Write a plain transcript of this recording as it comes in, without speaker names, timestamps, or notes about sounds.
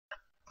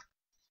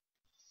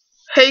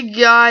Hey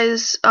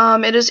guys,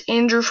 it is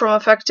Andrew from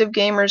Effective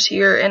Gamers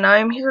here, and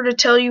I'm here to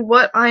tell you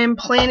what I am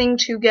planning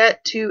to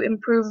get to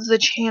improve the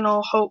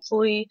channel,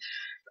 hopefully.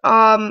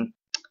 Um,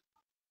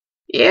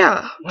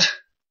 yeah.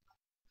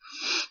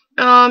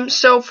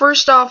 So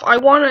first off, I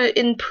want to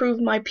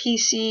improve my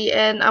PC,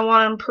 and I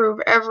want to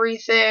improve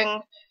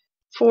everything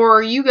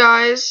for you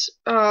guys,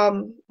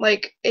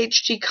 like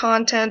HD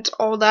content,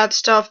 all that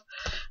stuff.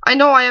 I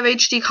know I have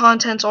HD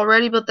content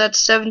already, but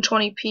that's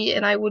 720p,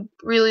 and I would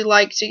really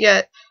like to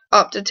get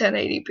up to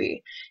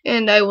 1080p.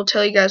 And I will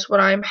tell you guys what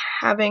I'm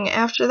having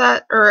after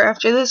that, or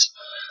after this.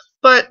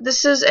 But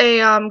this is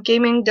a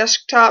gaming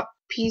desktop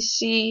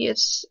PC.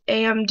 It's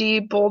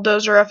AMD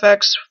Bulldozer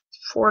FX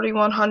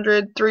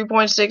 4100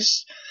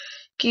 3.6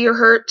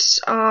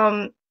 gigahertz.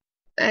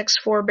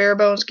 X4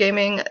 Barebones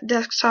Gaming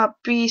desktop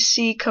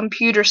PC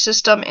computer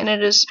system, and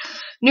it is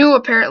new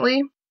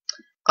apparently.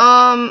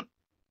 You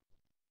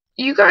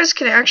guys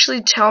can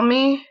actually tell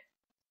me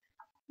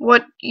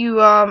what you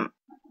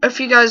if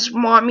you guys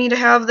want me to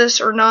have this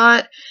or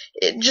not.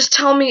 Just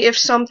tell me if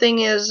something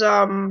is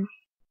not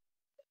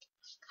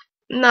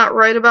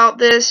right about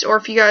this, or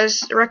if you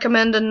guys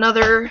recommend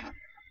another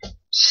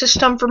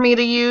system for me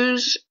to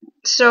use.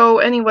 So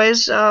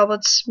anyways,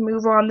 let's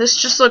move on. This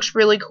just looks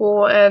really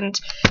cool, and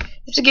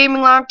it's a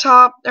gaming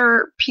laptop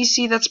or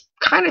PC that's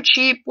kind of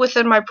cheap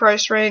within my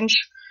price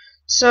range.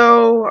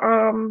 So,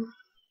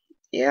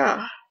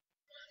 yeah.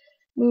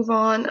 Move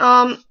on.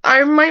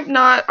 I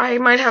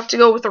might have to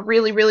go with a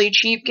really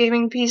cheap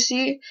gaming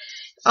PC.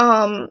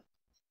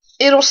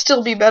 It'll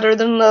still be better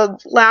than the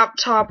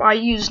laptop I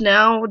use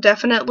now,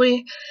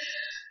 definitely.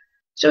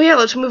 So yeah,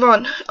 let's move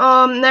on.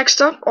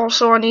 Next up,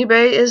 also on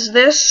eBay, is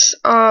this,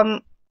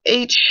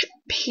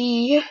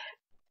 HP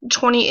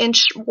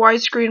 20-inch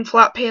widescreen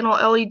flat panel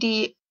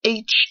LED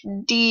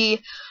HD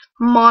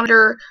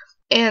monitor,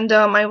 and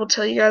I will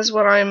tell you guys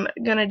what I'm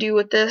gonna do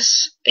with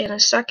this in a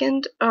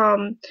second.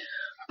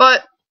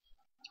 But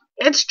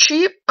it's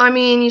cheap. I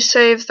mean, you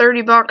save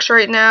 $30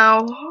 right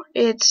now.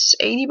 It's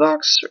 $80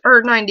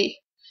 or 90,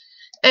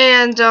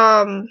 and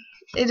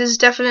it is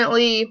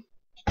definitely.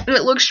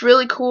 It looks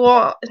really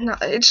cool.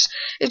 It's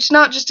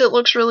not just it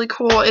looks really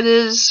cool.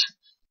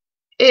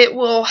 It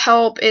will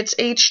help. It's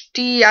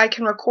HD. I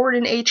can record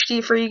in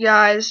HD for you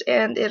guys,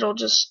 and it'll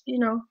just,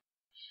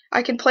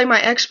 I can play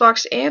my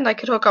Xbox and I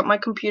could hook up my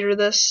computer to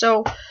this.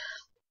 So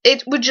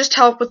it would just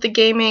help with the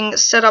gaming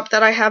setup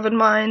that I have in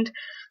mind.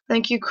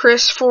 Thank you,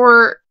 Chris,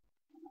 for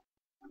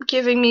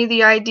giving me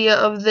the idea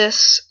of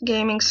this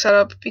gaming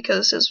setup,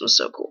 because this was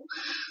so cool.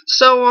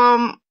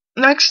 So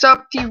next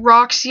up, the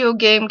Roxio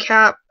Game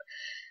Cap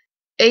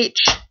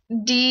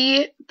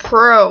HD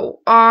Pro.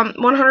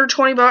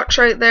 $120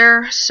 right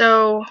there.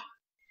 So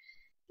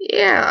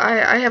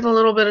yeah, I have a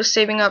little bit of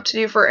saving up to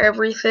do for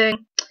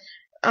everything.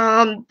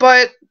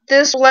 But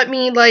this will let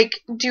me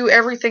do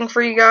everything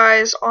for you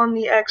guys on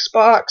the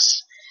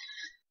Xbox.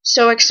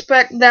 So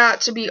expect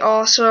that to be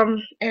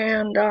awesome.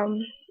 And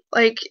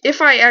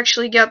if I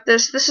actually get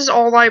this is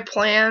all I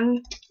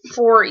plan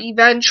for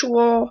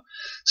eventual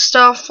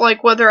stuff,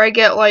 like whether I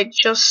get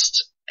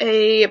just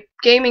a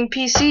gaming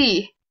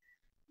PC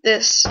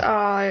this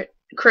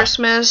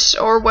Christmas,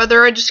 or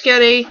whether I just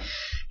get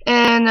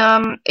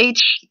an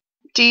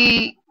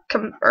HD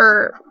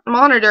or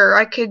monitor.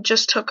 I could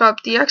just hook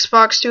up the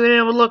Xbox to it and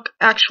it would look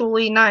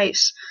actually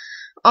nice.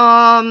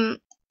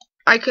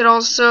 I could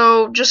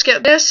also just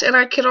get this, and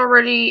I could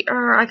already,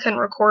 I couldn't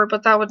record,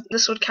 but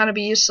this would kind of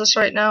be useless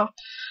right now.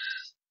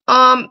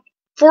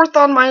 Fourth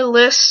on my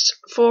list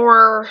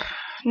for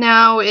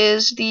now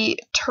is the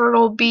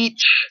Turtle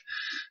Beach.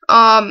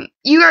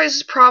 You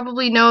guys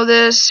probably know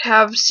this,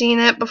 have seen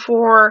it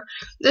before.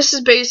 This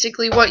is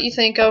basically what you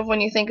think of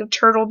when you think of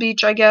Turtle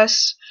Beach, I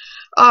guess.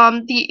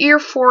 The Ear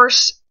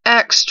Force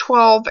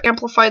X12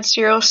 amplified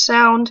stereo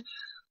sound.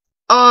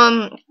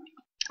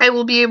 I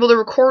will be able to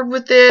record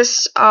with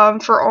this.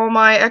 For all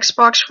my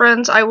Xbox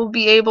friends, I will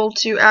be able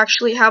to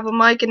actually have a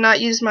mic and not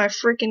use my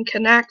freaking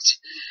Kinect.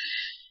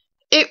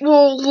 It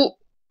will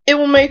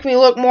make me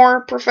look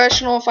more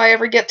professional if I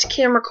ever get to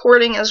cam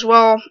recording as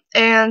well,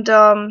 and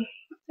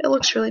it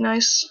looks really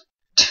nice.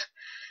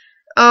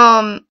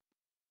 But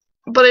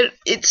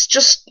it's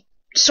just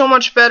so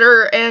much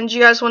better, and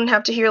you guys wouldn't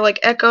have to hear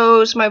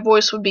echoes. My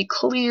voice would be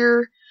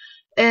clear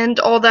and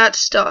all that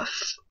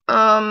stuff.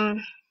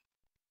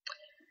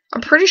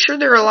 I'm pretty sure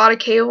there are a lot of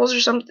cables or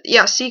something.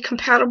 Yeah, see,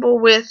 compatible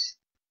with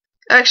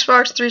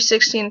Xbox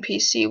 360 and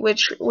PC,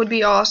 which would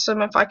be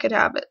awesome if I could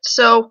have it.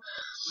 So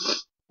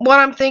what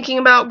I'm thinking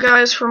about,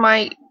 guys, for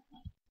my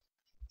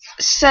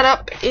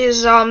setup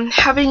is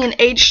having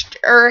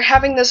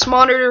having this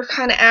monitor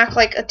kind of act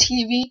like a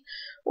TV,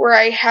 where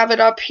I have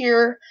it up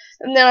here,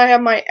 and then I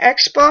have my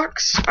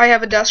Xbox. I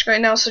have a desk right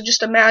now, so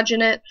just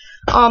imagine it.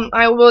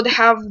 I would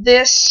have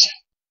this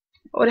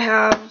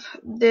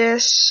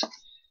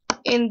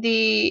in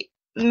the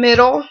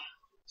middle,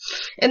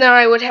 and then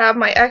I would have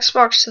my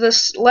Xbox to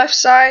this left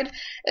side,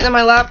 and then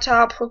my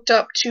laptop hooked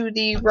up to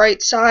the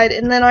right side,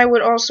 and then I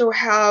would also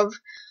have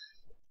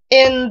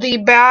in the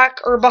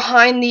back or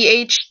behind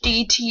the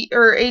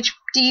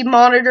HD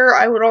monitor,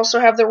 I would also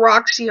have the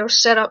Roxio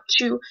set up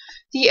to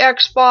the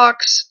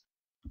Xbox,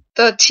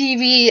 the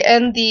TV,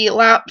 and the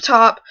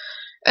laptop.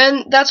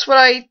 And that's what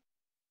I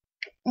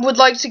would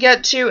like to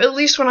get to, at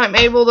least when I'm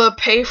able to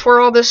pay for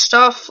all this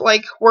stuff,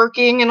 like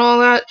working and all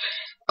that.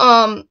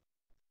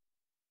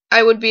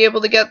 I would be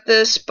able to get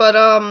this, but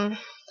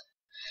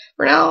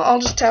for now, I'll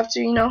just have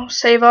to,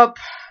 save up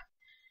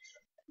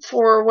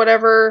for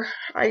whatever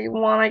I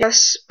want, I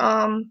guess.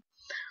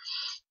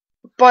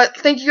 But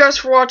thank you guys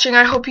for watching.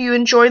 I hope you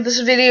enjoyed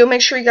this video.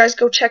 Make sure you guys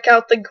go check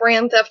out the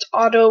Grand Theft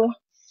Auto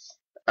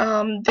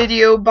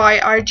video by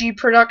IG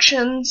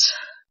Productions.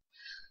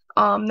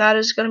 That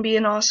is going to be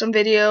an awesome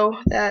video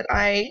that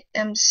I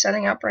am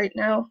setting up right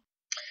now.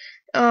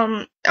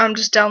 I'm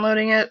just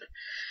downloading it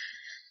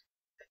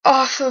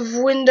off of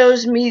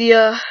Windows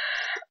Media,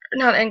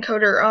 not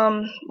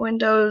Encoder,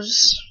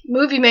 Windows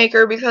Movie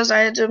Maker, because I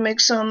had to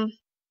make some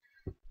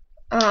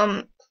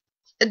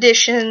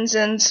additions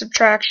and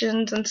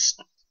subtractions and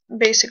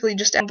basically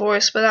just add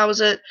voice, but that was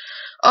it.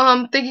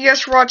 Thank you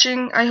guys for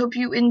watching. I hope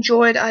you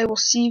enjoyed. I will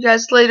see you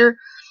guys later.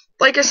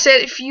 Like I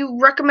said, if you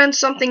recommend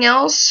something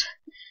else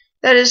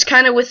that is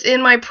kind of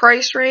within my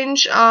price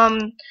range,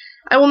 I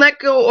will not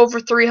go over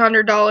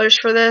 $300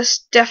 for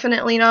this.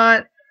 Definitely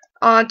not.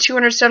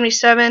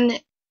 $277.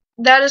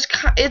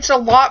 It's a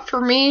lot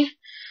for me,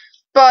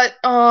 but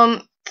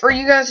for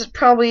you guys, it's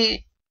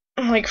probably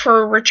like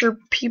for richer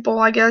people,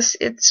 I guess.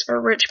 It's for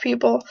rich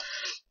people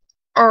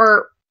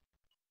or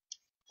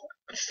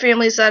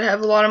families that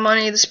have a lot of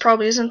money. This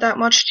probably isn't that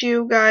much to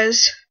you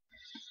guys,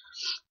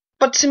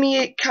 but to me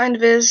it kind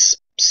of is.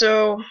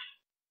 So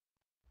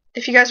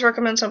if you guys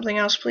recommend something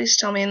else, please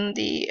tell me in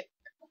the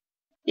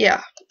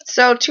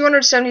so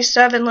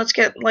 277. Let's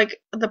get like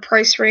the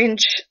price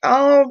range.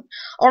 I'll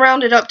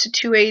round it up to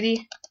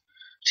 280.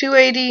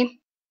 280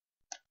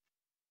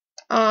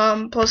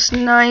 plus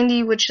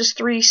 90, which is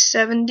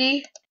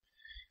 370,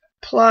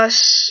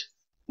 plus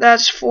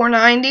that's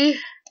 490.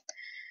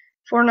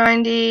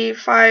 490,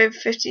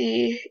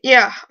 550.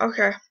 Yeah,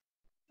 okay.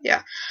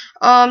 Yeah.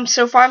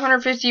 So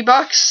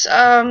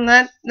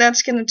 $550.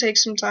 That's gonna take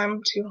some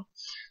time to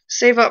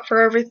save up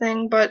for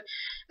everything, but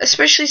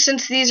especially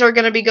since these are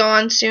gonna be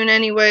gone soon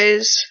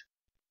anyways.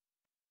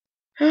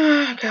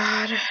 Oh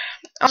god.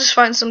 I'll just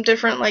find some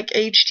different like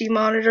HD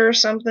monitor or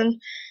something,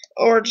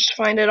 or just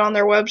find it on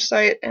their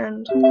website,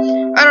 and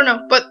I don't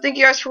know. But thank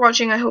you guys for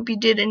watching. I hope you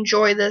did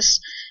enjoy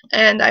this,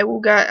 and I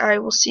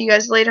will see you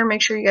guys later.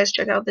 Make sure you guys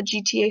check out the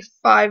GTA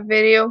 5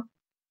 video.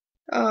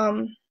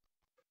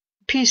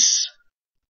 Peace.